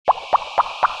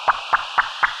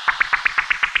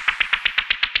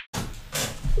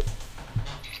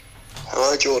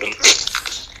Jordan.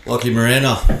 Lachie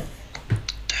Maranta.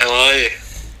 How are you?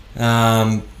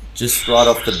 Just right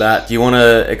off the bat, do you want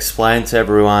to explain to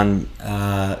everyone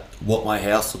what my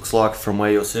house looks like from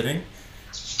where you're sitting?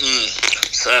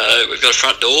 So we've got a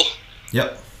front door.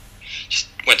 Yep. Just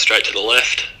went straight to the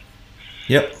left.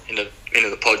 Yep. Into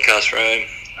the podcast room.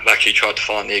 I've actually tried to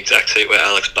find the exact seat where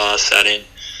Alex Barr's sat in.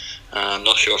 I'm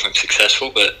not sure if I'm successful,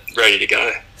 but ready to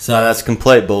go. So that's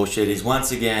complete bullshit. He's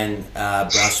once again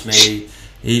brushed me.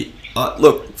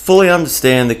 Look, fully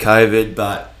understand the COVID,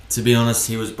 but to be honest,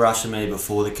 he was brushing me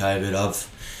before the COVID. I've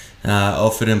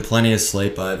offered him plenty of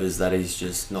sleepovers that he's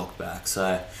just knocked back.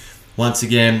 So once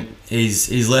again,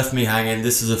 he's left me hanging.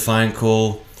 This is a phone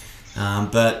call,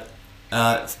 but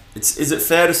is it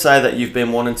fair to say that you've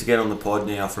been wanting to get on the pod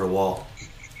now for a while?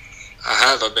 I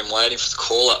have. I've been waiting for the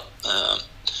call-up.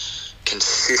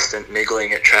 Consistent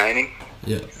niggling at training.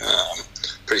 Yeah.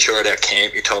 Pretty sure at our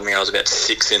camp you told me I was about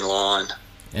 6 in line.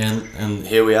 And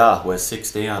here we are. We're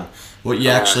 6 down. What you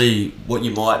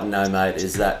might know, mate,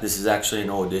 is that this is actually an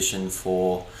audition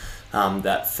for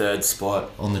that third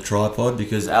spot on the tripod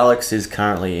because Alex is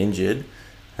currently injured.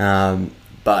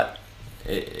 But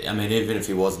even if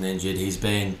he wasn't injured, he's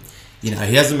been, he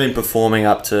hasn't been performing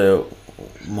up to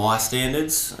my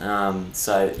standards.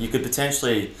 So you could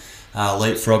potentially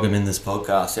leapfrog him in this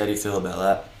podcast. How do you feel about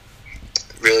that?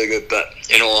 Really good, but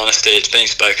in all honesty, it's been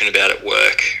spoken about at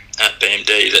work at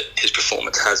BMD that his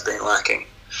performance has been lacking.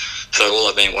 So all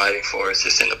I've been waiting for is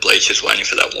just in the bleachers waiting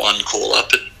for that one call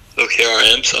up. And look, here I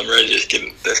am, so I'm ready to just give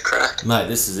him the best crack. Mate,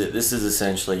 this is it. This is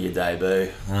essentially your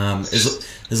debut.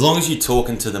 As long as you're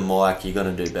talking to the mic, you're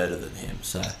going to do better than him.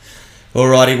 So,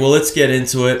 alrighty, well, let's get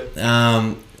into it.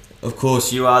 Of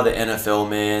course, you are the NFL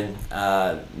man.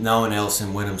 No one else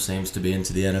in Wynnum seems to be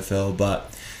into the NFL,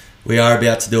 but we are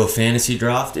about to do a fantasy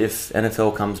draft if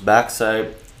NFL comes back.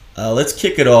 So let's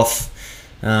kick it off.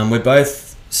 We're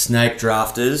both snake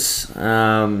drafters,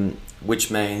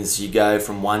 which means you go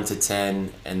from 1 to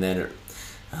 10 and then it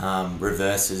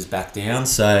reverses back down.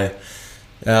 So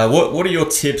what are your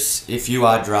tips if you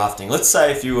are drafting? Let's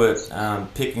say if you were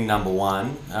picking number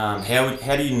 1,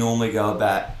 how do you normally go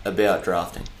about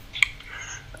drafting?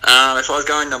 If I was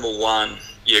going number 1,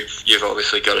 you've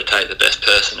obviously got to take the best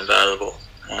person available.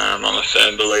 I'm a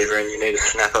firm believer in you need to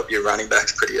snap up your running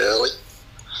backs pretty early.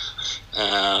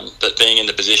 But being in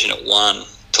the position at 1,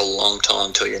 it's a long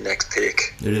time till your next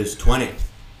pick. It is 20.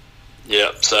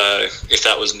 Yeah, so if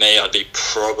that was me, I'd be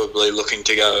probably looking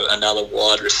to go another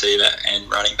wide receiver and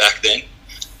running back then.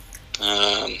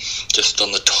 Just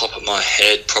on the top of my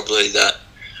head, probably that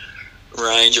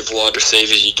range of wide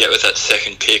receivers you get with that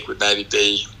second pick would maybe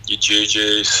be your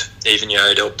Juju's, even your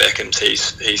Odell Beckham's.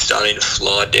 He's starting to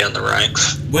slide down the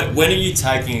ranks. When are you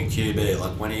taking a QB?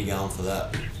 Like, when are you going for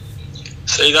that?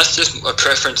 See, that's just a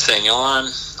preference thing.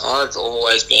 I've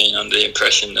always been under the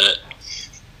impression that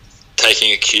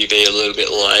taking a QB a little bit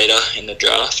later in the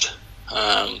draft.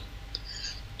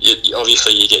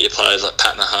 Obviously, you get your players like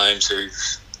Pat Mahomes who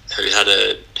had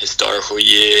a historical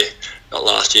year, not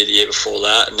last year, the year before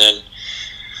that, and then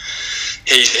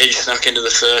he snuck into the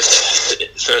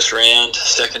first round,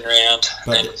 second round.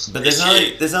 But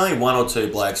there's only 1 or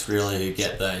 2 blokes really who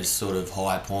get those sort of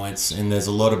high points, and there's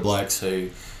a lot of blokes who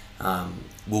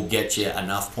will get you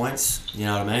enough points. You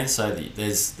know what I mean? So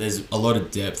there's a lot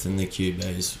of depth in the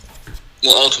QBs.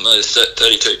 Well, ultimately, it's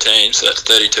 32 teams, so that's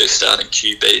 32 starting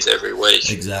QBs every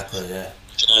week. Exactly, yeah.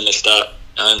 And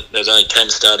there's only 10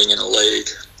 starting in a league.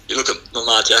 You look at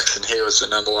Lamar Jackson; he was the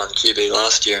number 1 QB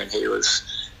last year, and he was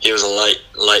a late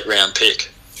round pick.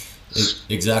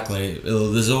 Exactly.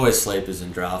 There's always sleepers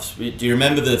in drafts. Do you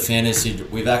remember the fantasy?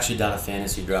 We've actually done a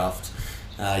fantasy draft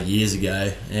years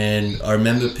ago, and I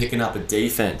remember picking up a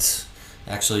defense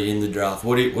actually in the draft.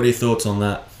 What are your thoughts on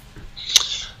that?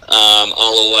 I'll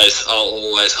always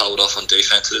hold off on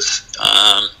defenses.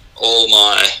 All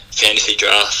my fantasy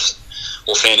drafts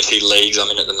or fantasy leagues I'm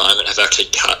in at the moment have actually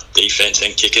cut defense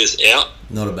and kickers out.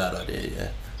 Not a bad idea,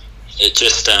 yeah. It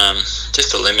just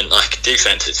eliminate like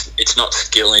defense. It's not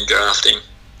skill in drafting.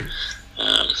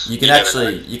 You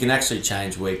can actually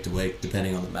change week to week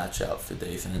depending on the matchup for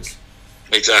defense.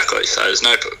 Exactly. So there's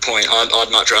no point.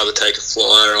 I'd much rather take a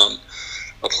flyer on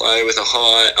a player with a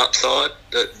high upside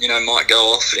that might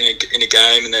go off in a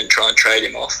game and then try and trade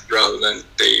him off rather than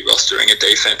be rostering a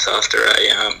defense after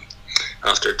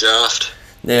a draft.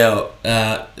 Now,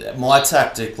 my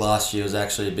tactic last year was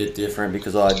actually a bit different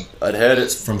because I'd heard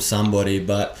it from somebody,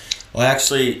 but I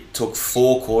actually took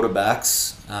 4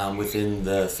 quarterbacks within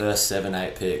the first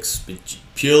 7-8 picks,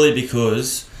 purely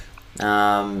because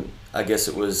I guess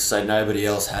it was so nobody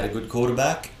else had a good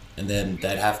quarterback, and then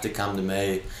they'd have to come to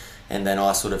me and then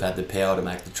I sort of had the power to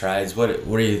make the trades. What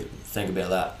do you think about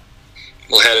that?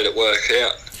 Well, how did it work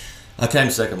out? I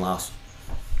came second last.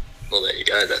 Well, there you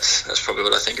go. That's probably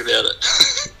what I think about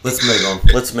it. Let's move on.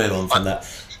 Let's move on from that.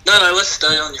 No, let's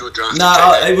stay on your draft.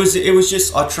 No, it was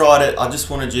just I tried it. I just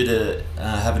wanted you to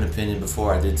have an opinion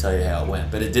before I did tell you how it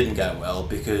went, but it didn't go well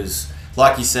because,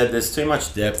 like you said, there's too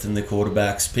much depth in the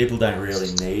quarterbacks. People don't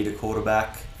really need a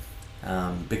quarterback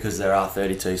because there are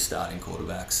 32 starting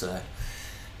quarterbacks. So,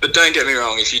 but don't get me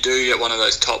wrong. If you do get one of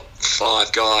those top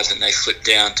 5 guys and they slip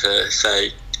down to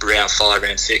say round 5,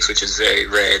 round 6, which is very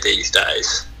rare these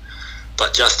days,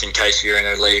 but just in case you're in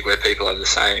a league where people have the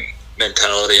same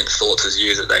mentality and thoughts as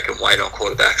you that they can wait on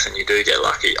quarterbacks and you do get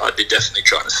lucky, I'd be definitely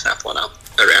trying to snap one up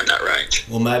around that range.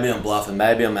 Well, maybe I'm bluffing.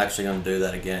 Maybe I'm actually going to do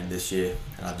that again this year.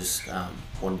 And I just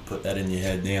want to put that in your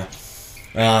head now.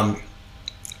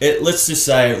 Let's just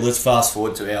say, let's fast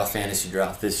forward to our fantasy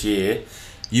draft this year.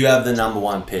 You have the number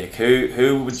 1 pick.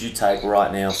 Who would you take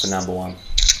right now for number 1?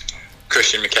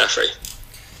 Christian McCaffrey.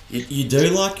 You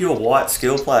do like your white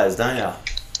skill players, don't you?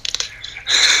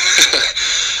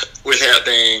 Without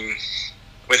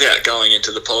going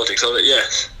into the politics of it,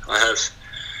 yes, I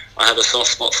have a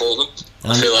soft spot for them.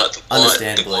 I feel like the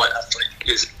white athlete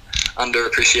is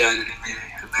underappreciated in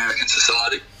the American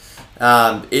society.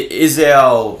 It is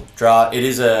our draft. It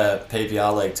is a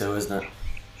PPR league too, isn't it?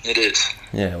 It is.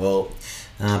 Yeah, well,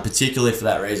 particularly for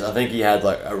that reason, I think he had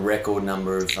like a record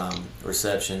number of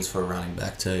receptions for a running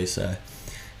back too. So.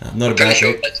 Not a bad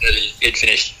thing. He'd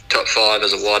finished top 5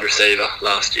 as a wide receiver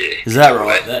last year. Is that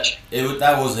right?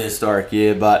 That was a historic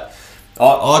year, but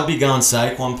I'd be going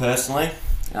Saquon personally.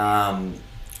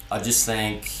 I just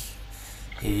think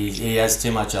he has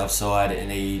too much upside,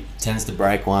 and he tends to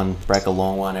break a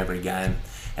long one every game.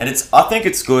 And I think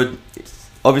it's good.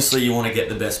 Obviously, you want to get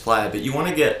the best player, but you want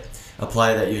to get a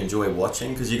player that you enjoy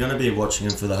watching because you're going to be watching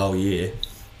him for the whole year.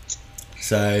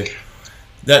 So.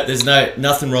 There's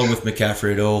nothing wrong with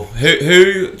McCaffrey at all.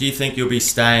 Who do you think you'll be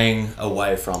staying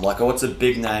away from? Like, what's a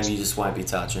big name you just won't be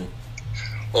touching?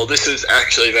 Well, this is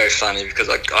actually very funny because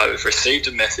I've received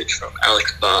a message from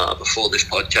Alex Barr before this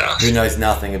podcast. Who knows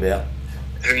nothing about?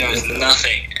 Who knows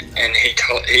nothing. And he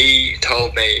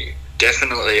told me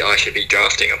definitely I should be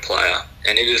drafting a player.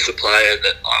 And it is the player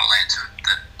that I will answer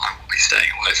that I will be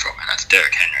staying away from, and that's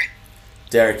Derrick Henry.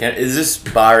 Derrick Henry? Is this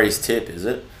Barry's tip, is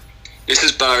it? This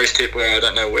is Barry's tip where I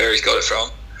don't know where he's got it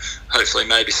from. Hopefully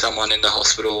maybe someone in the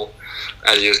hospital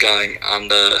as he was going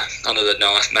under the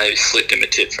knife maybe slipped him a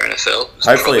tip for NFL.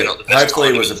 Hopefully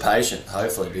it was a patient.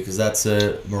 Hopefully, because that's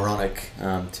a moronic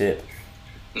tip.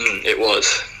 It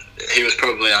was. He was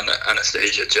probably under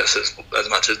anaesthesia just as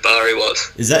much as Barry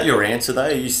was. Is that your answer though?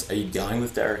 Are you going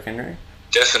with Derrick Henry?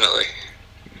 Definitely.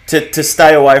 To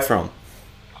stay away from?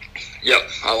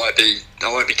 Yep, I won't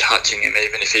be touching him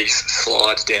even if he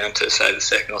slides down to say the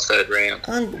 2nd or 3rd round.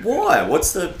 And why?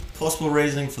 What's the possible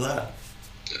reasoning for that?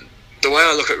 The way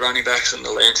I look at running backs and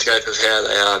the landscape of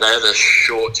how they have a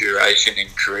short duration in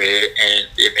career, and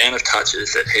the amount of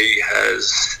touches that he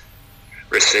has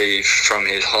received from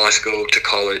his high school to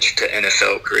college to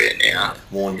NFL career now,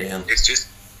 worn down. It's just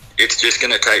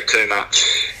going to take too much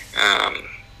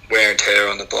wear and tear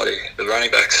on the body. The running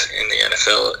backs in the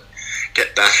NFL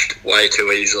get bashed way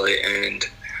too easily, and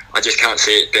I just can't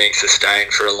see it being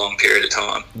sustained for a long period of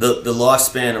time. The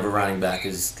lifespan of a running back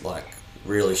is like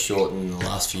really shortened in the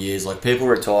last few years. Like people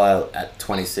retire at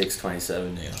 26,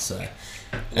 27 now. So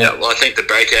yeah, well, I think the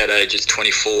breakout age is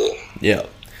 24. Yeah.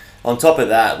 On top of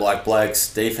that, like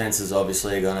Blake's defense is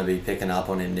obviously going to be picking up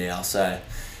on him now. So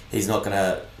he's not going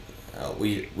to.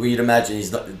 We'd imagine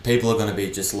people are going to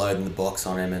be just loading the box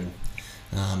on him and.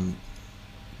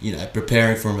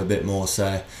 Preparing for him a bit more.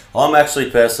 So I'm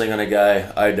actually personally going to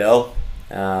go Odell.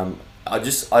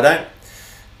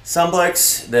 Some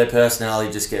blokes, their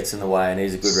personality just gets in the way, and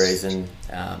he's a good reason.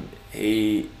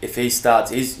 If he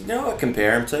starts, I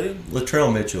compare him to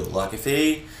Latrell Mitchell. Like if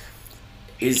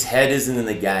his head isn't in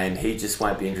the game, he just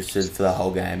won't be interested for the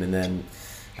whole game, and then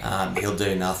he'll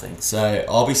do nothing. So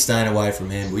I'll be staying away from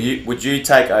him. Would you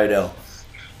take Odell?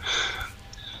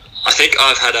 I think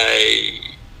I've had a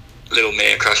little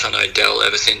man crush on Odell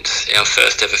ever since our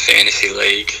first ever fantasy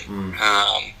league.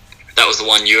 That was the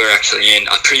one you were actually in.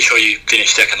 I'm pretty sure you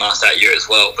finished second last that year as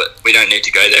well, but we don't need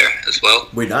to go there as well.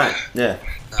 We don't, yeah.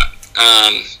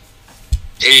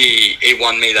 He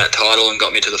won me that title and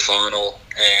got me to the final,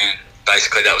 and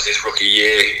basically that was his rookie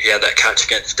year. He had that catch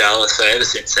against Dallas, so ever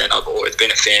since then I've always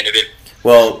been a fan of him.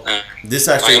 Well, this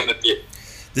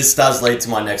does lead to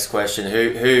my next question.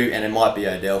 Who, and it might be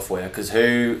Odell for you, because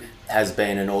who has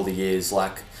been in all the years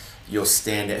like your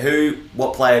standout?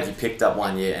 What player have you picked up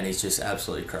one year and he's just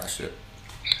absolutely crushed it?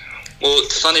 Well,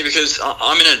 it's funny because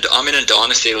I'm in a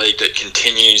dynasty league that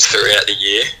continues throughout the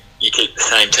year. You keep the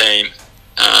same team,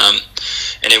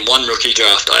 and in one rookie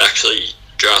draft, I actually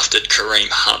drafted Kareem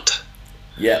Hunt.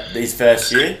 Yeah, his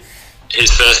first year. His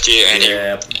first year, and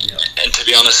and to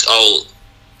be honest,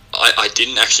 I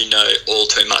didn't actually know all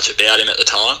too much about him at the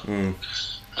time.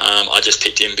 I just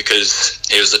picked him because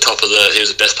he was he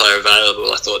was the best player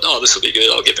available. I thought, this will be good.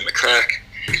 I'll give him a crack.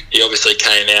 He obviously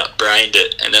came out, brained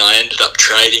it, and then I ended up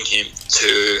trading him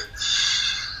to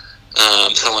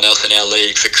someone else in our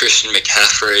league for Christian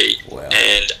McCaffrey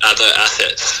and other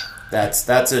assets.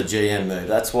 That's a GM move.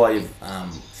 That's why you've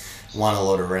won a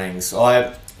lot of rings.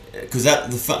 Because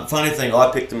the funny thing,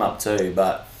 I picked him up too,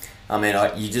 but I mean,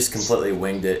 you just completely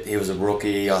winged it. He was a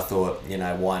rookie. I thought,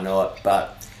 why not?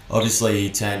 But obviously, he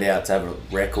turned out to have a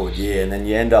record year, and then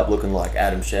you end up looking like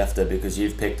Adam Schefter because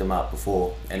you've picked him up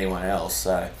before anyone else.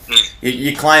 So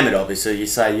you claim it, obviously. You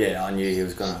say, yeah, I knew he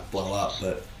was going to blow up.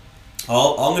 But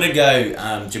I'm going to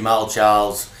go Jamal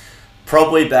Charles,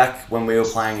 probably back when we were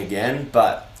playing again,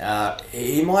 but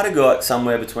he might have got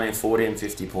somewhere between 40 and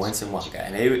 50 points in one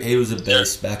game. He was a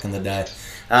beast back in the day.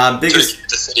 Biggest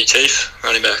the City Chiefs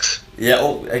running backs.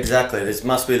 Yeah, exactly. This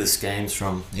must be the schemes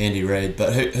from Andy Reid.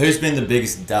 But who's been the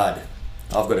biggest dud?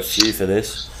 I've got a few for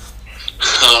this.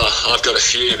 I've got a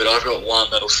few, but I've got one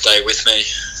that'll stay with me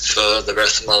for the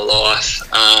rest of my life.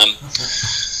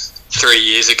 3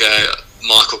 years ago,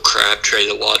 Michael Crabtree,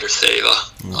 the wide receiver.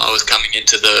 I was coming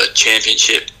into the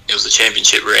championship. It was the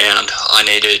championship round. I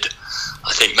needed,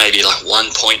 I think, maybe like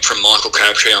 1 point from Michael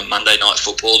Crabtree on Monday Night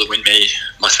Football to win me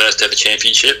my first ever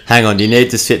championship. Hang on, you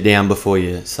need to sit down before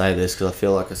you say this because I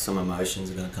feel like some emotions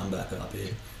are going to come back up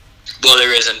here. Well,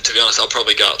 there is, and to be honest, I'll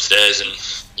probably go upstairs and,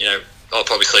 I'll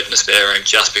probably sleep in the spare room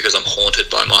just because I'm haunted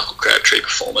by Michael Crabtree's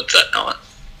performance that night.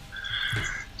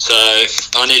 So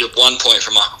I needed 1 point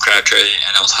from Michael Crabtree,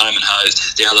 and I was home and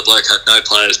hosed. The other bloke had no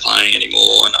players playing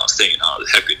anymore, and I was thinking, how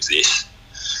good is this?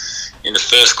 In the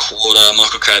first quarter,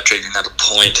 Michael Crabtree didn't have a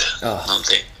point. I'm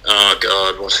thinking, oh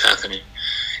God, what's happening?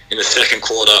 In the second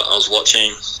quarter, I was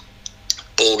watching,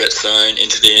 ball gets thrown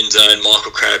into the end zone.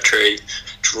 Michael Crabtree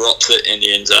drops it in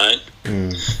the end zone.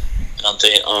 And I'm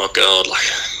thinking, oh God,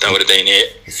 that would have been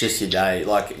it. It's just your day.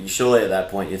 Surely at that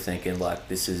point you're thinking,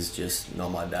 this is just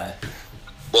not my day.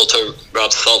 Well, to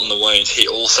rub salt in the wounds, he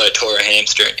also tore a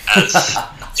hamstring as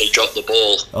he dropped the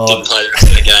ball. Didn't play the rest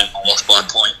of the game. I lost by a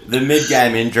point. The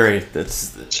mid-game injury.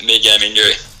 It's a mid-game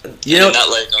injury. In that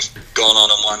league, I've gone on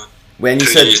and won when you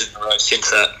 2 said, years in a row since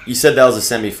that. You said that was a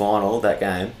semi-final, that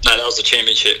game? No, that was the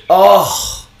championship.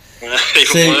 Oh!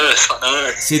 Even worse, I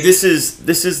know. See, this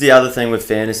is the other thing with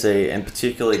fantasy, and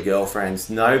particularly girlfriends.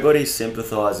 Nobody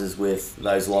sympathises with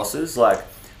those losses.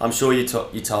 I'm sure you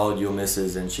told your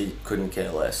missus and she couldn't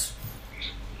care less.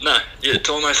 No, it's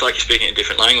almost like you're speaking a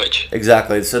different language.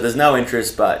 Exactly. So there's no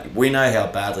interest, but we know how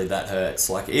badly that hurts.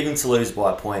 Even to lose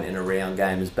by a point in a round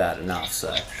game is bad enough.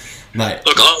 So, mate.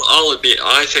 Look, I'll admit,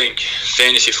 I think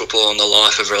fantasy football and the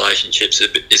life of relationships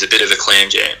is a bit of a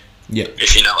clam jam. Yeah.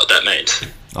 If you know what that means.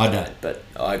 I don't, but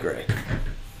I agree.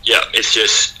 Yeah, it's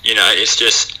just,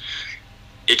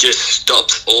 it just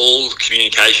stops all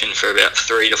communication for about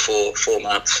 3 to 4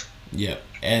 months. Yeah,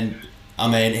 and I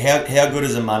mean, how good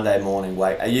is a Monday morning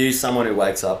wake? Are you someone who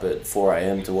wakes up at 4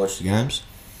 a.m. to watch the games?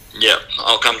 Yeah,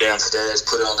 I'll come downstairs,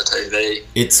 put it on the TV.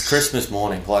 It's Christmas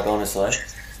morning, honestly.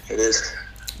 It is.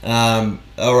 Alright.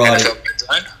 NFL Red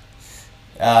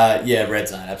Zone? Yeah, Red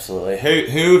Zone, absolutely.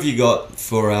 Who have you got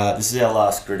for? This is our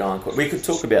last gridiron. We could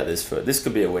talk about this this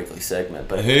could be a weekly segment,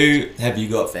 but who have you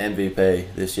got for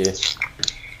MVP this year?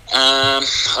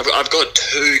 I've got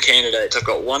 2 candidates. I've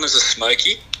got one as a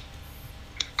Smoky,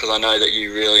 because I know that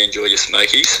you really enjoy your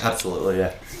Smokies. Absolutely,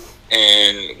 yeah.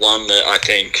 And one that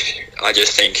I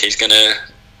just think he's going to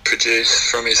produce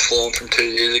from his form from 2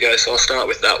 years ago. So I'll start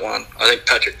with that one. I think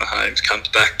Patrick Mahomes comes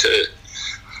back to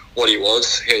what he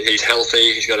was. He's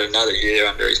healthy. He's got another year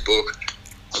under his book.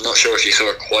 I'm not sure if you saw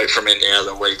a quote from him the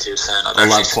other week. He was saying, I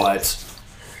love quotes.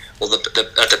 Well, at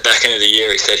the back end of the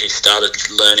year, he said he started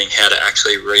learning how to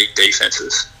actually read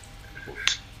defenses,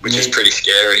 which is pretty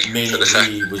scary. Meaning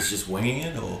he was just winging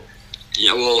it, or?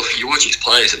 Yeah, well, you watch his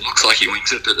plays, it looks like he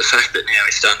wings it, but the fact that now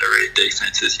he's starting to read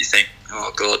defenses, you think,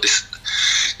 oh God,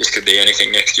 this could be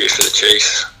anything next year for the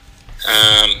Chiefs.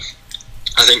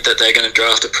 I think that they're going to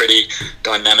draft a pretty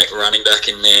dynamic running back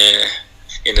in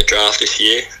the draft this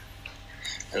year.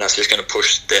 And that's just going to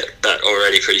push that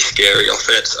already pretty scary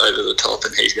offense over the top,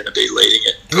 and he's going to be leading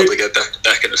it. Probably go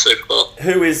back in the Super Bowl.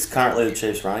 Who is currently the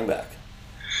Chiefs running back?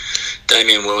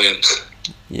 Damian Williams.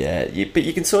 Yeah, but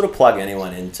you can sort of plug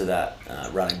anyone into that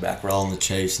running back role in the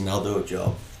Chiefs, and they'll do a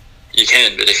job. You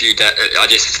can, but if you, I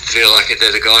just feel like if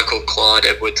there's a guy called Clyde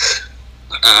Edwards,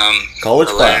 college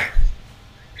player.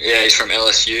 Yeah, he's from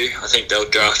LSU. I think they'll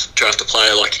draft a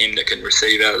player like him that can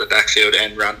receive out of the backfield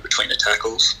and run between the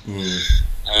tackles.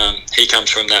 He comes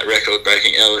from that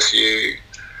record-breaking LSU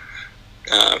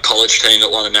college team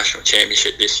that won a national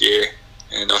championship this year,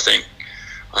 and I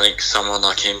think someone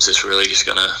like him's just really just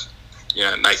gonna,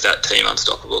 make that team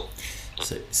unstoppable.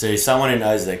 See, someone who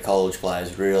knows their college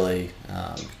players really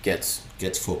gets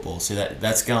football. See,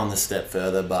 that's going a step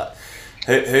further. But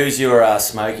who's your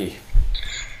Smokey?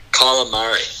 Kyler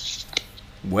Murray.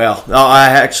 Well, I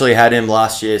actually had him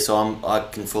last year, so I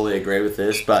can fully agree with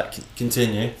this. But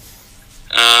continue.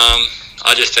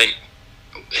 I just think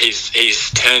he's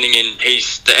turning in.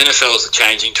 The NFL's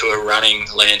changing to a running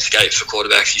landscape for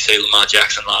quarterbacks. You see Lamar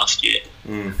Jackson last year.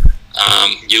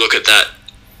 You look at that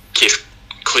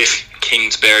Cliff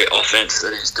Kingsbury offense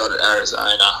that he's got at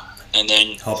Arizona, and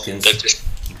then Hopkins.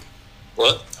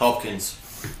 What? Hopkins.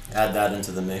 Add that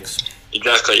into the mix.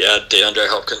 Exactly. Add DeAndre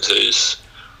Hopkins, who's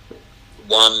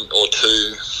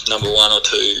number one or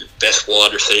two best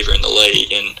wide receiver in the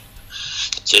league, and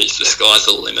geez, the sky's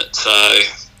the limit. So,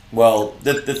 well,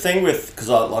 the thing with, because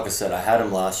like I said, I had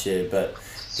him last year, but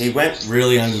he went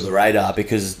really under the radar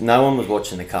because no one was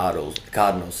watching the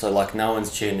Cardinals. So like no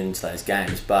one's tuned into those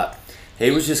games, but he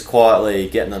was just quietly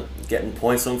getting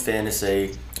points on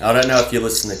fantasy. I don't know if you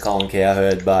listen to Colin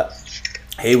Cowherd, but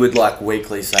he would like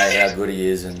weekly say how good he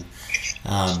is, and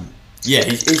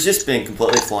he's just been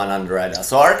completely flying under the radar.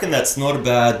 So I reckon that's not a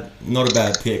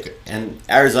bad pick, and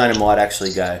Arizona might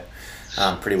actually go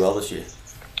pretty well this year.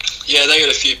 Yeah, they got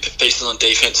a few pieces on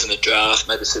defense in the draft.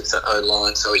 Maybe suits that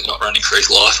O-line so he's not running for his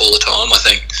life all the time. I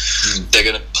think they're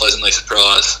going to pleasantly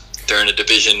surprise. They're in a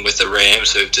division with the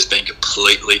Rams who've just been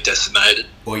completely decimated.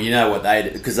 Well, you know what they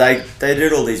did, because they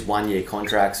did all these one-year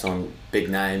contracts on big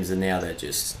names, and now they've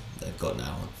got no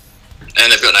one.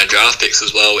 And they've got no draft picks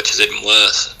as well, which is even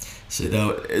worse. So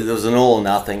it was an all or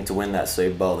nothing to win that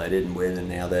Super Bowl. They didn't win, and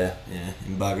now they're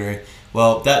in buggery.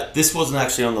 Well, this wasn't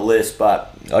actually on the list,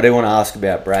 but I do want to ask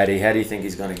about Brady. How do you think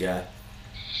he's going to go?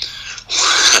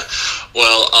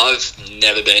 Well, I've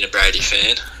never been a Brady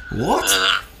fan. What?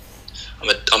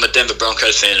 I'm a Denver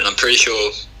Broncos fan, and I'm pretty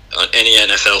sure any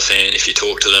NFL fan, if you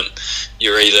talk to them,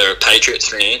 you're either a Patriots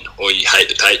fan or you hate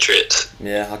the Patriots.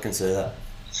 Yeah, I can see that.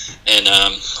 And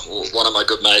one of my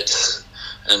good mates,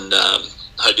 and I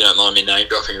hope you don't mind me name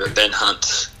dropping, but Ben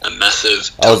Hunt's a massive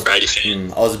Tom Brady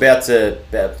fan. I was about to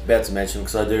mention,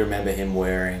 because I do remember him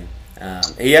wearing.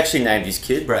 He actually named his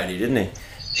kid Brady, didn't he?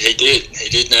 He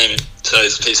did name him. So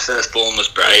his firstborn was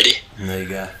Brady. There you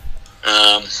go.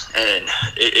 And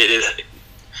it is.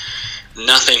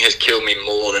 Nothing has killed me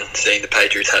more than seeing the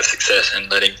Patriots have success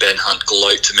and letting Ben Hunt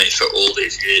gloat to me for all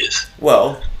these years.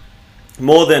 Well,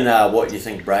 more than what you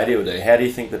think Brady will do, how do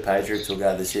you think the Patriots will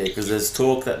go this year? Because there's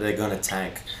talk that they're going to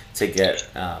tank to get,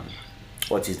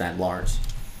 what's his name, Lawrence.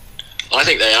 I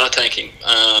think they are tanking.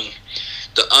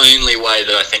 The only way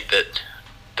that I think that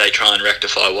they try and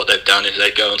rectify what they've done is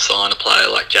they go and sign a player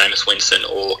like Jameis Winston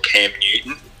or Cam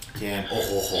Newton. Cam,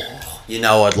 you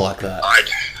know I'd like that.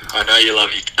 I know you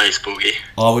love your Ace Boogie.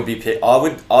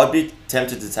 I'd be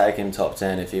tempted to take him top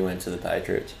 10 if he went to the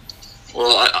Patriots.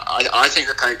 Well, I think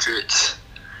the Patriots.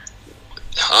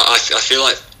 I feel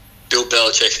like Bill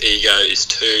Belichick's ego is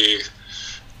too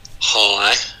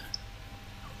high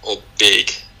or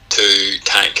big to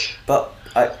tank. But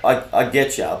I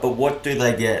get you. But what do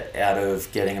they get out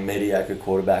of getting a mediocre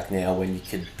quarterback now when you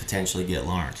could potentially get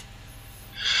Lawrence?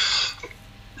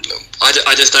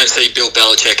 I just don't see Bill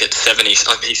Belichick at 70.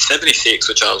 He's 76,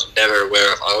 which I was never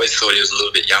aware of. I always thought he was a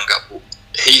little bit younger.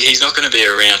 He's not going to be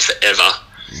around forever.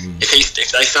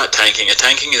 If they start tanking,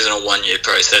 tanking isn't a 1 year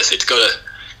process. It's got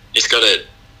to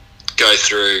go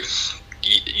through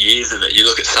years of it. You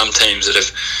look at some teams that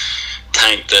have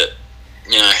tanked that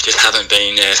just haven't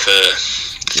been there for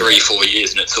 3-4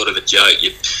 years, and it's sort of a joke.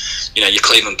 Your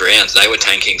Cleveland Browns, they were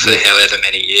tanking for however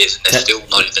many years, and they're still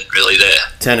not even really there.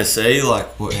 Tennessee, how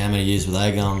many years were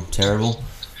they going terrible?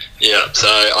 Yeah, so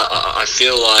I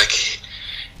feel like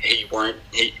he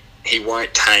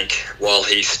won't tank while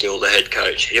he's still the head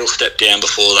coach. He'll step down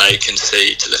before they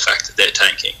concede to the fact that they're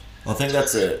tanking. I think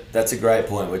that's a great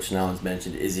point, which no one's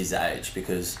mentioned, is his age,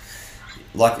 because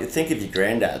think of your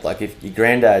granddad. If your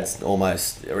granddad's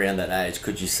almost around that age,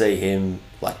 could you see him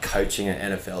coaching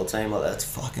an NFL team?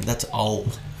 That's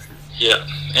old. Yeah,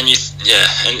 and these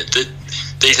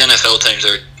NFL teams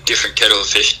are a different kettle of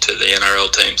fish to the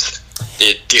NRL teams.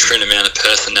 They're a different amount of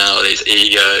personalities,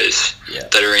 egos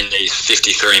that are in these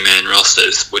 53-man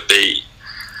rosters would be.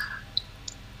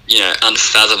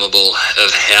 unfathomable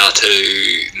of how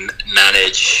to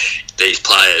manage these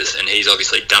players, and he's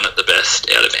obviously done it the best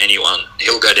out of anyone.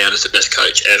 He'll go down as the best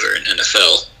coach ever in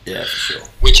NFL. Yeah, for sure.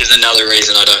 Which is another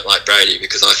reason I don't like Brady,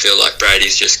 because I feel like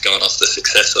Brady's just gone off the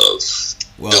success of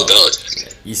Bill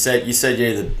Belichick. You said you're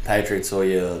either Patriots or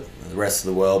you're the rest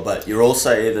of the world, but you're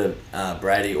also either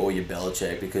Brady or you're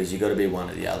Belichick, because you've got to be one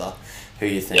or the other. Who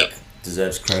you think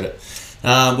deserves credit?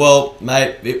 Well,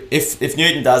 mate, if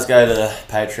Newton does go to the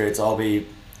Patriots, I'll be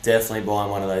definitely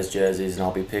buying one of those jerseys and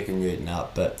I'll be picking Newton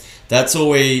up. But that's all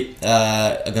we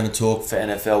are going to talk for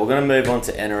NFL. We're going to move on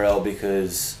to NRL,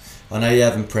 because I know you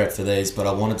haven't prepped for these, but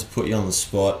I wanted to put you on the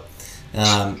spot.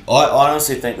 I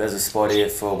honestly think there's a spot here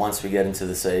for, once we get into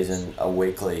the season, a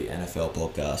weekly NFL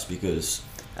podcast, because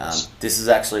this has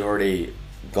actually already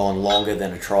gone longer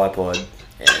than a tripod,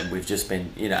 and we've just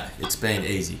been, it's been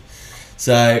easy.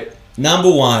 So,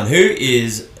 number one, who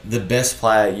is the best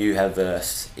player you have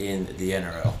versed in the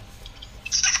NRL?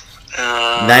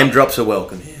 Name drops are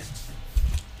welcome here.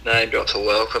 Name drops are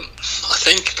welcome. I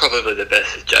think probably the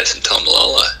best is Jason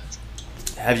Taumalolo.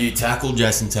 Have you tackled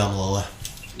Jason Taumalolo?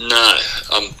 No,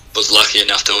 I was lucky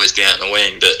enough to always be out in the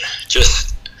wing, but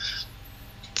just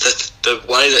the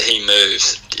way that he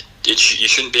moves, you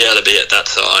shouldn't be able to be at that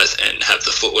size and have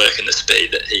the footwork and the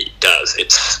speed that he does.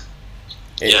 It's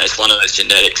one of those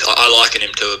genetics. I liken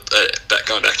him to,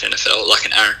 going back to NFL, like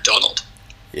an Aaron Donald.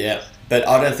 Yeah, but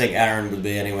I don't think Aaron would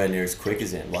be anywhere near as quick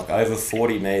as him. Like, over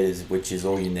 40 metres, which is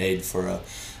all you need for a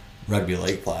rugby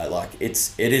league player. Like, it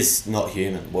is not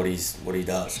human what he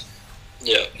does.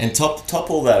 Yeah. And top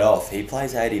all that off, he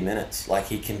plays 80 minutes. Like,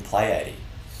 he can play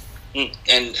 80.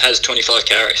 And has 25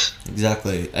 carries.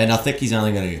 Exactly. And I think he's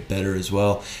only going to get better as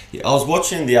well. I was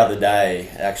watching the other day,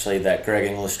 actually, that Greg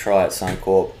Inglis try at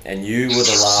Suncorp, and you were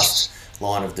the last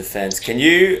line of defence. Can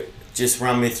you just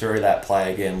run me through that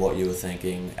play again, what you were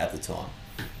thinking at the time?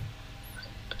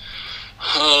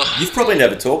 You've probably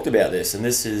never talked about this, and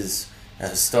this is a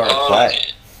historic play.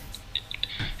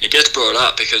 It gets brought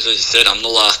up because, as you said, I'm the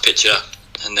last pitcher,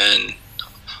 and then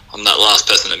I'm that last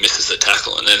person that misses the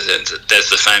tackle, and then there's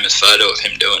the famous photo of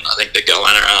him doing, I think, the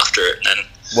goanna after it, and then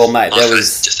well, mate, there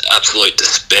was just absolute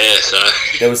despair. So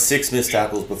there was 6 missed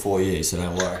tackles before you, so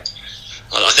don't worry.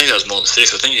 I think that was more than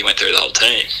 6. I think he went through the whole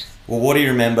team. Well, what do you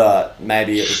remember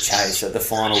maybe at the chase, at the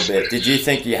final bit? Did you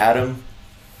think you had him?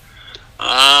 Look,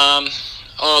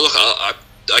 I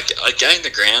gained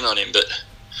the ground on him, but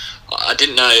I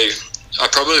didn't know. I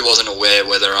probably wasn't aware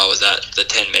whether I was at the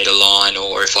 10-metre line,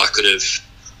 or if I could have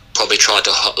probably tried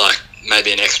to,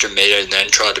 maybe an extra metre and then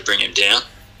tried to bring him down.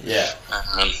 Yeah.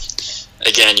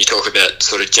 Again, you talk about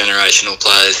sort of generational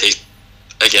players. He's,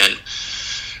 again,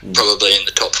 probably in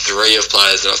the top 3 of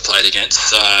players that I've played against.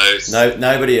 So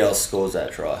nobody else scores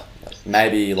that try.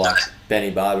 Maybe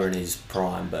Benny Barber in his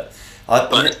prime, but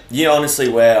honestly,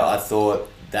 where I thought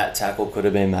that tackle could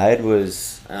have been made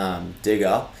was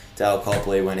Digger, Dale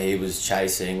Copley, when he was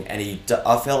chasing, and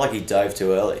I felt like he dove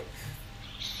too early.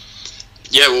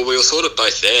 Yeah, well, we were sort of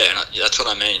both there, and that's what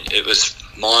I mean.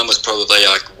 Mine was probably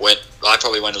I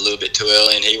probably went a little bit too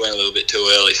early, and he went a little bit too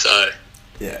early. So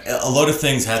yeah, a lot of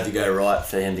things had to go right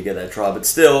for him to get that try, but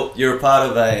still, you're a part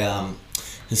of a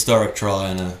historic try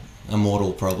and a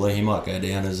immortal. Probably he might go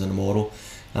down as an immortal.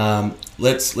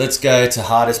 Let's go to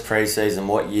hardest preseason.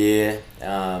 What year?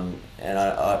 And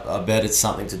I bet it's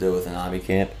something to do with an army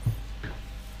camp.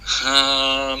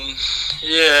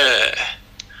 Yeah.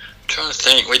 I'm trying to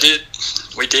think. We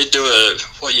did do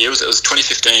what year was it? It was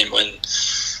 2015 when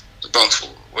the Bronx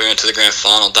we went to the grand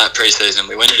final that preseason.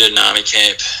 We went into an army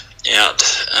camp out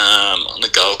on the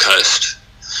Gold Coast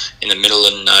in the middle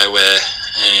of nowhere,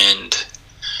 and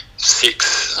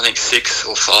 6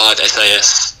 or 5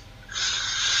 SAS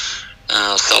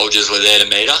soldiers were there to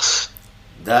meet us.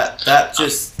 That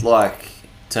just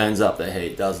turns up the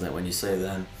heat, doesn't it, when you see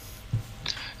them?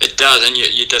 It does, and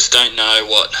you just don't know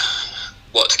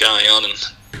what's going on, and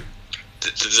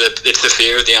it's the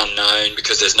fear of the unknown,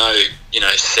 because there's no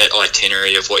set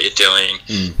itinerary of what you're doing.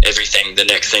 Everything, the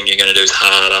next thing you're going to do is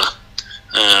harder.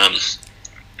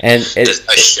 And there's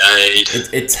no shade.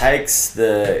 It takes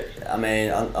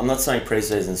I'm not saying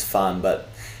preseason's fun, but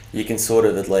you can sort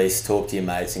of at least talk to your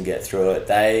mates and get through it.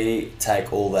 They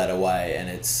take all that away, and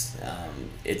it's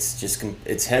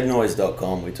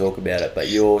headnoise.com. We talk about it, but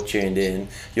you're tuned in.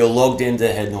 You're logged into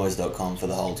headnoise.com for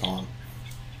the whole time.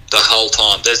 The whole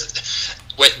time.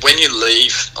 When you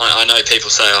leave, I know people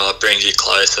say, it brings you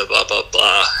closer, blah, blah,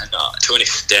 blah. And to an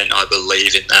extent, I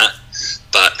believe in that.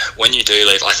 But when you do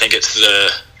leave, I think it's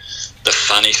the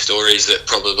funny stories that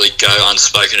probably go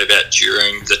unspoken about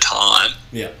during the time.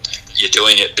 Yeah. You're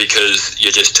doing it because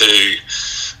you're just too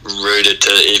rooted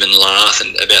to even laugh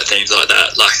and about things like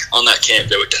that. Like on that camp,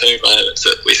 there were 2 moments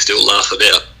that we still laugh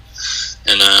about,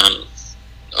 and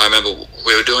I remember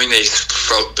we were doing these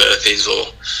frog burpees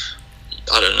or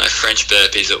I don't know, French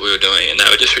burpees that we were doing, and they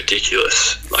were just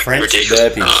ridiculous. Like French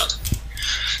ridiculous burpees. hard.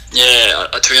 Yeah,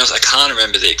 to be honest, I can't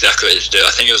remember the exact way to do it.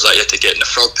 I think it was like you had to get in a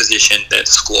frog position, then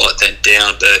squat, then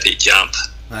down, burpee, jump.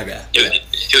 Okay. It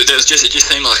just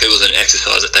seemed like it was an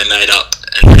exercise that they made up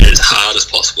and made it as hard as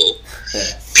possible,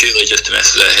 purely just to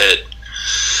mess with their head.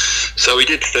 So we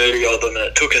did 30 of them, and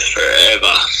it took us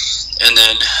forever. And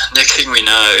then next thing we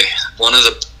know, one of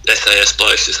the SAS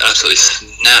blokes just absolutely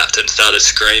snapped and started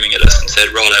screaming at us and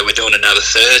said, "Righto, we're doing another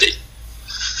 30."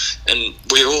 And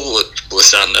we all were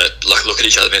starting to like look at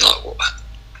each other being like,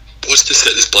 what's to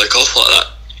set this bloke off like that?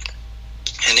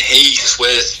 And he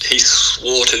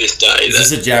swore to this day Is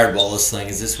this a Jared Wallace thing?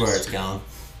 Is this where it's going?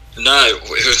 No,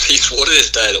 he swore to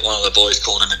this day that one of the boys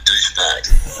called him a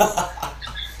douchebag.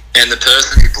 And the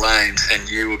person he blamed, and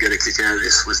you will get a kick out of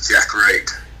this, was Jack Reed.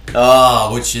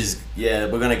 Oh, which is, yeah,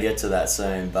 we're going to get to that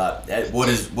soon, but what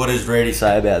does Reedy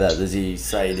say about that? Does he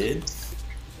say he did?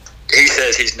 He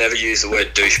says he's never used the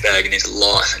word douchebag in his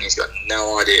life, and he's got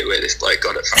no idea where this bloke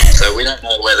got it from. So we don't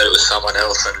know whether it was someone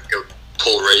else and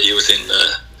Paul Reedy was in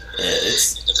the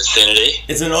vicinity.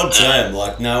 It's an odd term,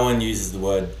 like no one uses the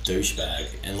word douchebag,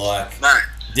 and like... No.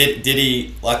 Did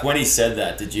he, like when he said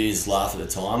that, did you just laugh at the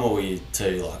time, or were you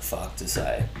too like fuck to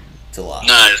laugh?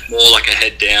 No, it's more like a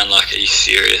head down, like, are you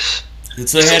serious?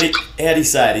 So how'd he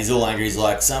say it? He's all angry, he's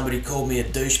like, somebody called me a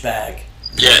douchebag.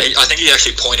 Yeah, I think he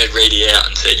actually pointed Reedy out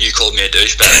and said, "You called me a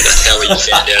douchebag." That's how he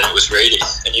found out it was Reedy.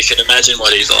 And you can imagine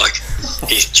what he's like.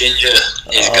 He's ginger,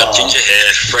 he's got ginger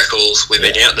hair, freckles, we've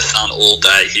been out in the sun all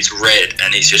day, he's red,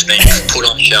 and he's just been put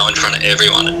on show in front of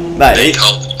everyone and being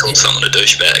told he called someone a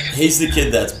douchebag. He's the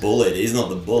kid that's bullied, he's not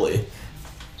the bully.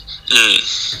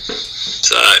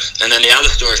 So, and then the other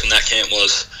story from that camp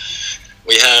was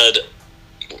we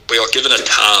got given a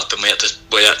tarp and we had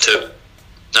to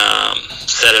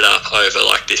set it up over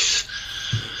like this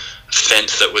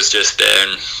fence that was just there,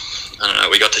 and I don't know,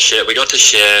 we got to share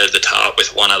the tarp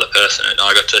with one other person, and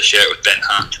I got to share it with Ben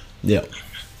Hunt. Yeah.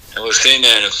 And we were sitting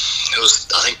there, and it was,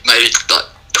 I think, maybe like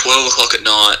 12 o'clock at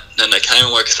night, and then they came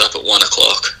and woke us up at 1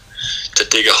 o'clock to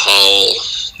dig a hole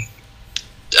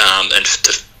and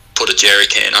to put a jerry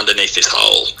can underneath this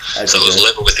hole, so it was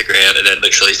level with the ground, and then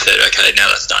literally said, "Okay, now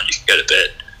that's done, you can go to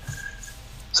bed."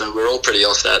 So we're all pretty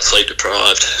off that, sleep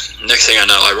deprived. Next thing I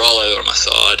know, I roll over on my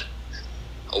side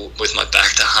with my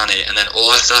back to Honey, and then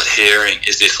all I start hearing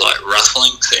is this like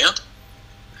rustling sound.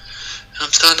 And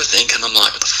I'm starting to think, and I'm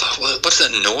like, what the fuck? What's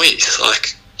that noise?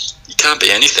 Like, it can't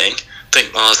be anything. I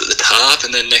think I was at the tarp,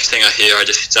 and then next thing I hear, I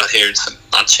just start hearing some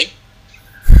munching.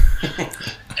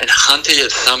 And Hunty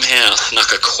had somehow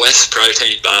snuck a Quest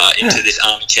protein bar into this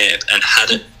army camp and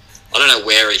had it. I don't know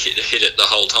where he hid it the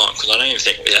whole time, because I don't even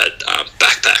think we had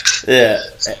backpacks. Yeah.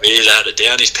 So we either had it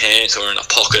down his pants or in a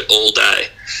pocket all day,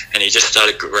 and he just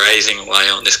started grazing away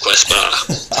on this Quest bar.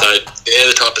 So they're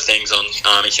the type of things on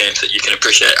army camps that you can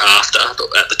appreciate after,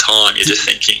 but at the time you're just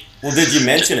thinking... Well, did you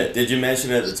mention it? Did you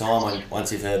mention it at the time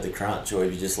once you've heard the crunch, or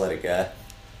have you just let it go?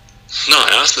 No,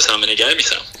 I asked for some and he gave me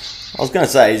some. I was going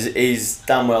to say, he's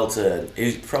done well to...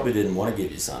 He probably didn't want to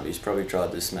give you some. He's probably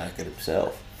tried to smack it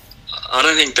himself. I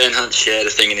don't think Ben Hunt shared a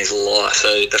thing in his life, so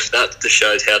that just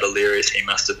shows how delirious he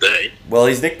must have been. Well,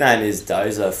 his nickname is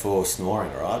Dozer for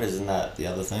snoring, right? Isn't that the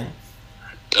other thing?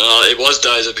 It was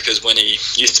Dozer because when he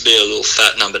used to be a little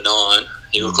fat number 9,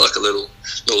 he looked like a little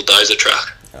Dozer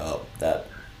truck. Oh, that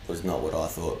was not what I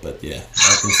thought, but yeah,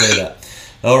 I can see that.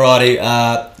 Alrighty,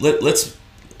 let's,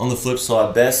 on the flip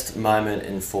side, best moment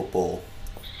in football.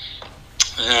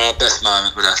 Best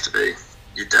moment would have to be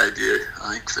your debut,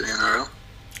 I think, for the NRL.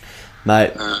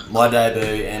 Mate, my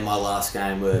debut and my last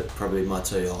game were probably my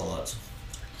 2 highlights.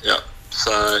 Yeah,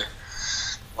 so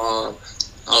I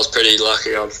was pretty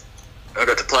lucky. I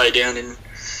got to play down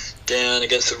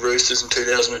against the Roosters in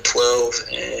 2012,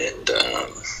 and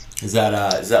is that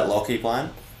Lachie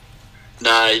playing?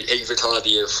 No, he retired the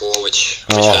year before, which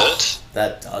hurts.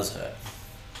 That does hurt.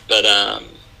 But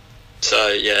so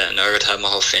yeah, and I got to have my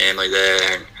whole family there,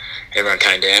 and everyone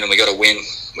came down, and we got a win,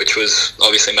 which was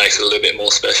obviously makes it a little bit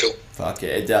more special. Fuck yeah,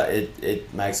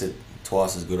 it makes it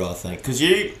twice as good, I think. Because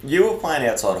you were playing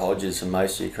outside Hodges for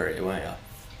most of your career, weren't you?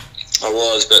 I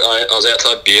was, but I was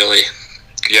outside Bealey.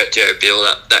 Jared Beale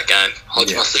that game.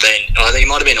 Hodge must have been, I think it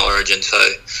might have been Origin, so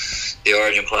the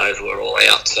Origin players were all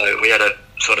out. So we had a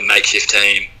sort of makeshift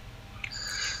team,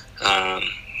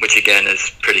 which again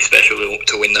is pretty special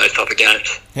to win those type of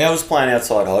games. How was playing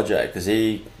outside Hodge? Because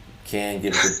he can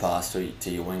give a good pass to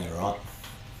your winger, right?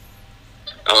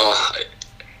 Oh,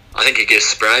 I think he gives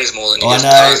sprays more than he gives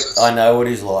passes. I know what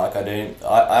he's like.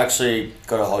 I actually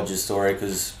got a Hodges story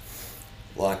because,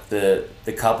 like, the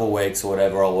couple weeks or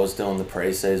whatever I was doing the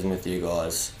pre-season with you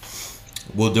guys,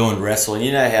 we're doing wrestling.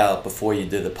 You know how before you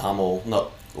do the pummel,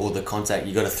 or the contact,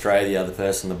 you got to throw the other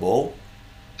person the ball?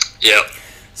 Yep.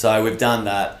 So we've done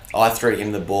that. I threw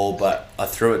him the ball, but I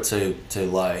threw it too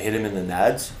low, hit him in the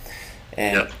nads,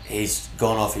 and he's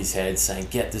gone off his head saying,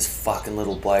 "Get this fucking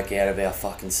little bloke out of our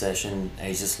fucking session." And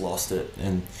he's just lost it,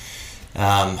 and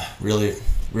really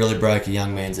broke a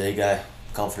young man's ego,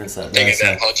 confidence that day. Thinking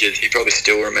about Hodges, he probably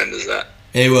still remembers that.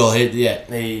 He will.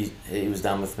 He was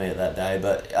done with me at that day.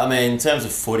 But I mean, in terms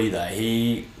of footy though,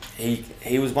 he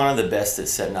was one of the best at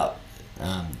setting up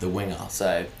the winger.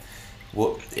 So.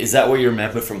 Is that what you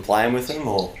remember from playing with him,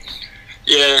 or?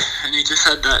 Yeah, and he just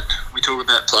had that. We talk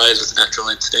about players with natural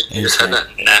instinct. He just had that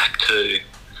knack to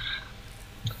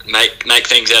make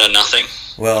things out of nothing.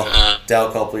 Well, Dale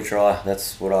Copley try.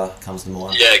 That's what comes to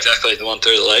mind. Yeah, exactly. The one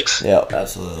through the legs. Yeah,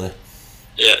 absolutely.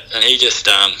 Yeah, and he just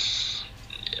I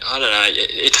don't know.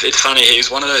 It's funny. He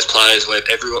was one of those players where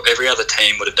every other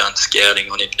team would have done scouting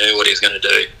on him, knew what he was going to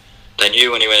do. They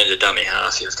knew when he went into dummy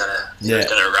half, he was gonna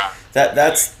run.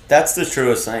 That's the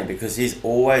truest thing, because he's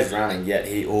always running, yet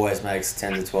he always makes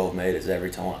 10 to 12 metres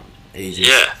every time.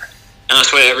 Yeah, and I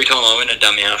swear every time I went to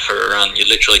dummy half for a run, you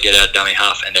literally get out of dummy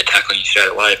half and they're tackling you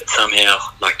straight away. But somehow,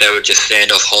 like, they would just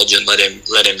stand off Hodge and let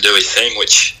him do his thing,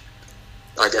 which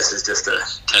I guess is just a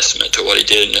testament to what he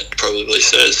did, and it probably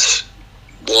says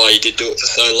why he did do it for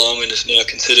so long and is now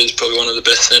considered probably one of the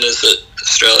best centres that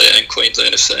Australia and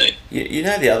Queensland have seen. You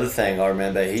know, the other thing I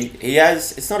remember, he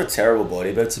has, it's not a terrible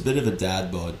body, but it's a bit of a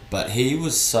dad bod, but he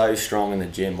was so strong in the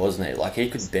gym, wasn't he? Like, he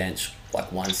could bench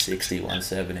like 160,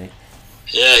 170.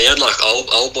 Yeah, he had like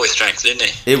old boy strength, didn't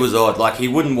he? It was odd. Like, he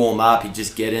wouldn't warm up, he'd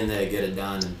just get in there, get it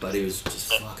done, but he was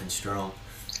just fucking strong.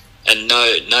 And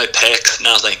no pecs,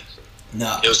 nothing.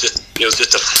 No. It was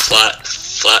just a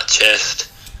flat chest.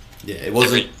 Yeah, it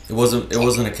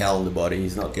wasn't a calendar body.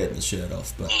 He's not getting the shirt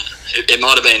off, but it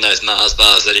might have been those Mars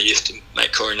bars that he used to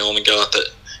make Corey Norman go up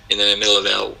in the middle of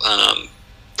our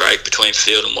break between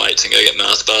field and weights and go get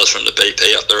Mars bars from the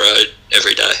BP up the road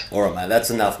every day. All right, mate. That's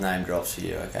enough name drops for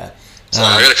you. Okay. So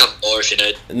I got a couple more if you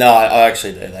need. No, I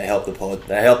actually do. They help the pod.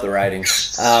 They help the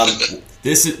ratings.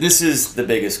 This is the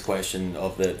biggest question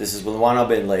of this is the one I've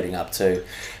been leading up to.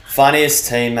 Funniest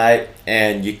teammate,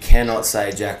 and you cannot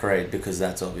say Jack Reed because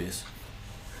that's obvious.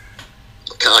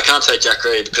 I can't say Jack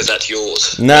Reed because that's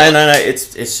yours. No.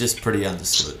 It's just pretty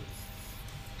understood.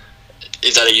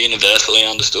 Is that a universally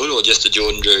understood or just a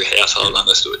Jordan Drew household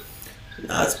understood?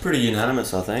 No, it's pretty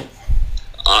unanimous, I think.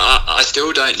 I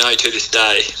still don't know to this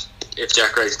day if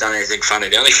Jack Reed's done anything funny.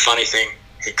 The only funny thing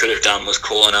he could have done was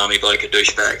call an army bloke a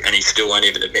douchebag, and he still won't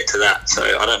even admit to that. So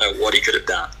I don't know what he could have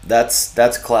done.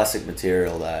 That's classic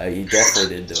material, though. He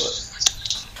definitely did do it.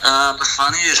 The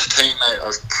funniest teammate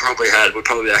I've probably had would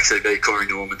probably actually be Corey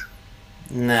Norman.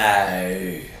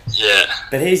 No. Yeah.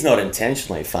 But he's not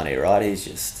intentionally funny, right? He's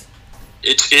just...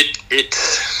 It's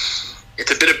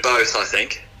a bit of both, I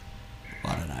think.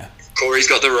 I don't know. Corey's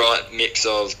got the right mix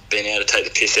of being able to take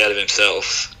the piss out of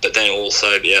himself, but then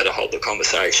also be able to hold the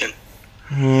conversation.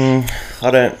 I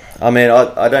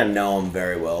don't know him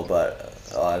very well, but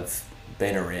I've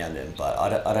been around him. But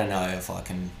I don't know if I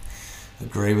can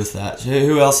agree with that.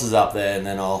 Who else is up there? And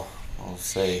then I'll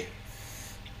see.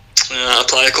 A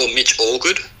player called Mitch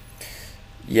Allgood.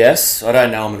 Yes, I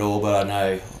don't know him at all, but I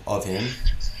know of him.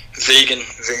 Vegan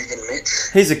Mitch.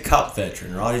 He's a cup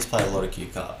veteran, right? He's played a lot of Q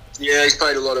Cup. Yeah, he's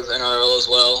played a lot of NRL as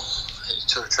well. He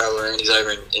took a travel around. He's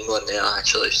over in England now,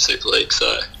 actually, Super League.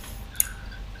 So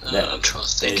I'm trying to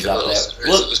think who else.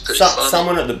 Well, it was pretty funny.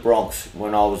 Someone at the Bronx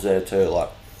when I was there too. Like,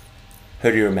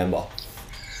 who do you remember?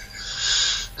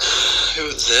 Who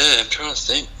was there? I'm trying to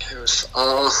think. Who was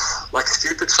like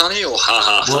stupid funny or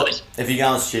funny? If you're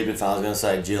going stupid funny, I was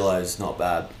going to say Gillo's not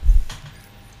bad.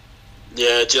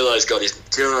 Yeah, Gillo's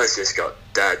just got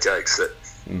dad jokes that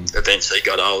eventually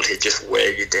got old. He'd just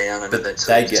wear you down and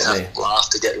eventually just have to laugh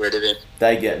to get rid of him.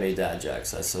 They get me dad jokes,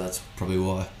 so that's probably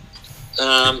why.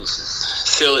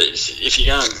 Still, if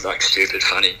you're going like stupid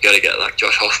funny, you got to get like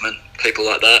Josh Hoffman, people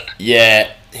like that.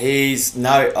 Yeah,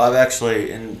 I've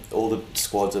actually, in all the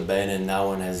squads I've been in, no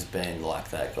one has been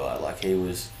like that guy. Like, he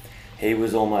was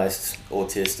almost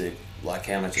autistic, like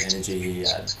how much energy he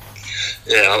had.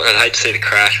 Yeah, I'd hate to see the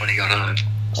crash when he got home.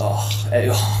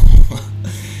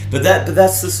 But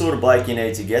that's the sort of bloke you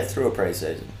need to get through a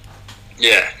pre-season.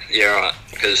 Yeah, right.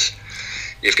 Because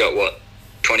you've got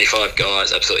 25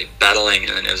 guys absolutely battling,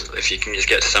 and if you can just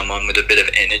get someone with a bit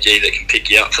of energy that can pick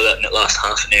you up for that last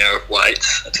half an hour of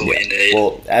weights, that's all you need.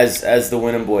 Well, as the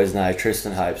winning boys know,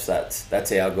 Tristan Hopes,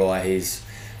 that's our guy.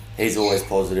 He's always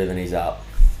positive and he's up.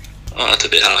 Oh, that's a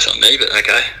bit harsh on me, but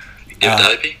okay. Give it to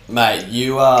Hopey. Mate,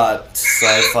 you are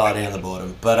so far down the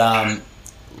bottom. But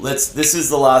this is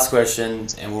the last question,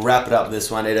 and we'll wrap it up with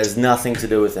this one. It has nothing to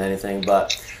do with anything,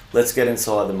 but let's get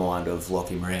inside the mind of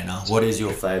Lachie Maranta. What is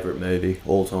your favourite movie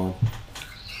all time?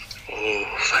 Oh,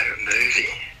 favourite movie?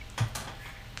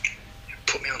 You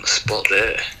put me on the spot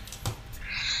there.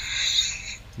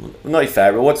 Not your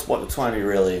favourite. What's one you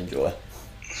really enjoy?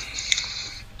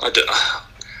 I do.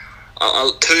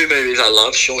 Two movies I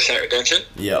love: Shawshank Redemption.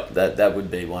 Yep, that would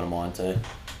be one of mine too.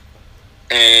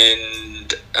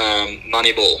 And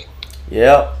Moneyball.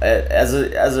 Yeah, as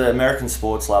an American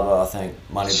sports lover, I think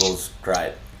Moneyball's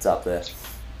great. It's up there.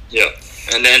 Yeah,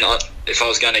 and then if I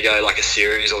was going to go like a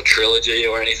series or trilogy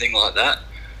or anything like that,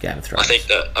 Game of Thrones. I think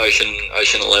that Ocean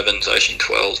 11's, Ocean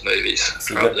 12's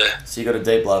movies are up there. So you got a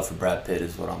deep love for Brad Pitt,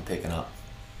 is what I'm picking up.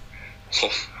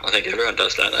 Oh, I think everyone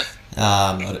does, don't they?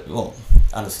 Well,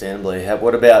 understandably.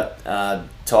 What about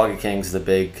Tiger King's The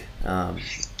Big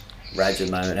Rage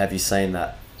moment? Have you seen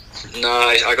that? No,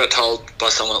 I got told by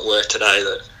someone at work today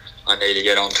that I need to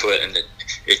get onto it, and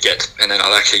and then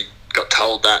I've actually got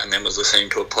told that, and then was listening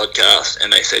to a podcast,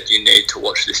 and they said you need to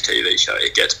watch this TV show.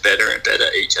 It gets better and better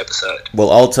each episode.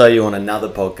 Well, I'll tell you on another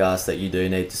podcast that you do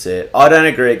need to see it. I don't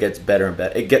agree it gets better and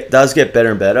better. It does get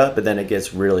better and better, but then it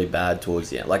gets really bad towards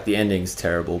the end. Like, the ending's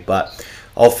terrible. But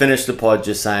I'll finish the pod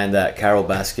just saying that Carol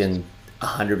Baskin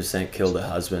 100% killed her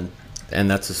husband, and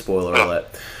that's a spoiler alert.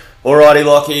 Alrighty,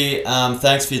 Lachie.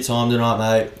 Thanks for your time tonight,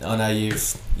 mate. I know you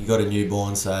got a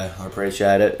newborn, so I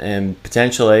appreciate it. And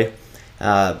potentially,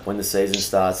 when the season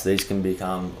starts, these can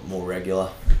become more regular.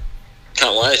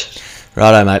 Can't wait.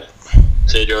 Righto, mate.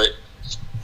 See you, Joey.